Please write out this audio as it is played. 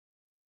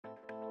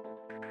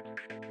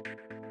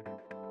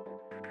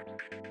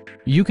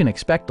You can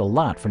expect a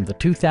lot from the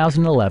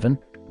 2011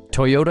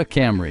 Toyota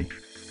Camry.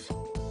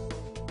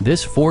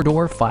 This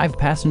four-door,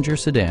 five-passenger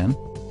sedan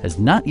has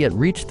not yet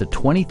reached the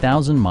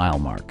 20,000-mile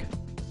mark.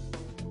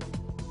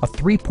 A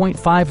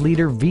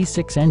 3.5-liter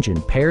V6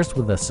 engine pairs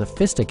with a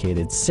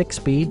sophisticated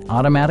six-speed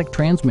automatic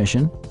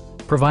transmission,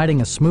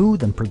 providing a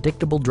smooth and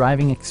predictable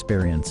driving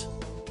experience.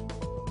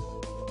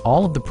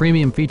 All of the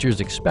premium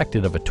features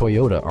expected of a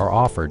Toyota are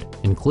offered,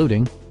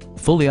 including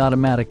fully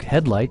automatic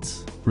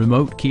headlights,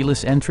 remote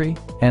keyless entry,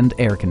 and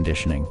air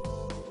conditioning.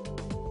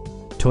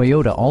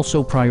 Toyota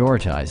also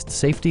prioritized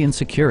safety and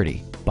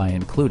security by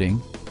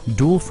including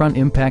dual front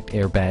impact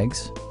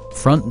airbags,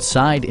 front and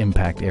side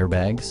impact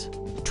airbags,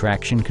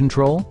 traction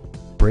control,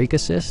 brake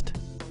assist,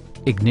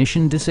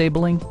 ignition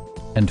disabling,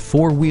 and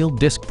four-wheel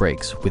disc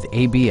brakes with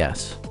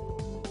ABS.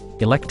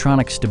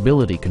 Electronic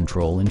stability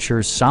control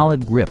ensures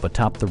solid grip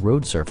atop the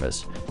road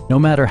surface, no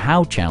matter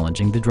how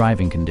challenging the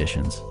driving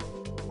conditions.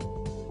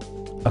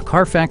 A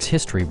Carfax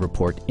history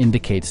report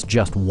indicates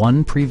just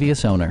one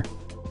previous owner.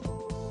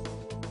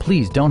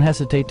 Please don't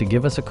hesitate to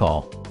give us a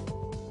call.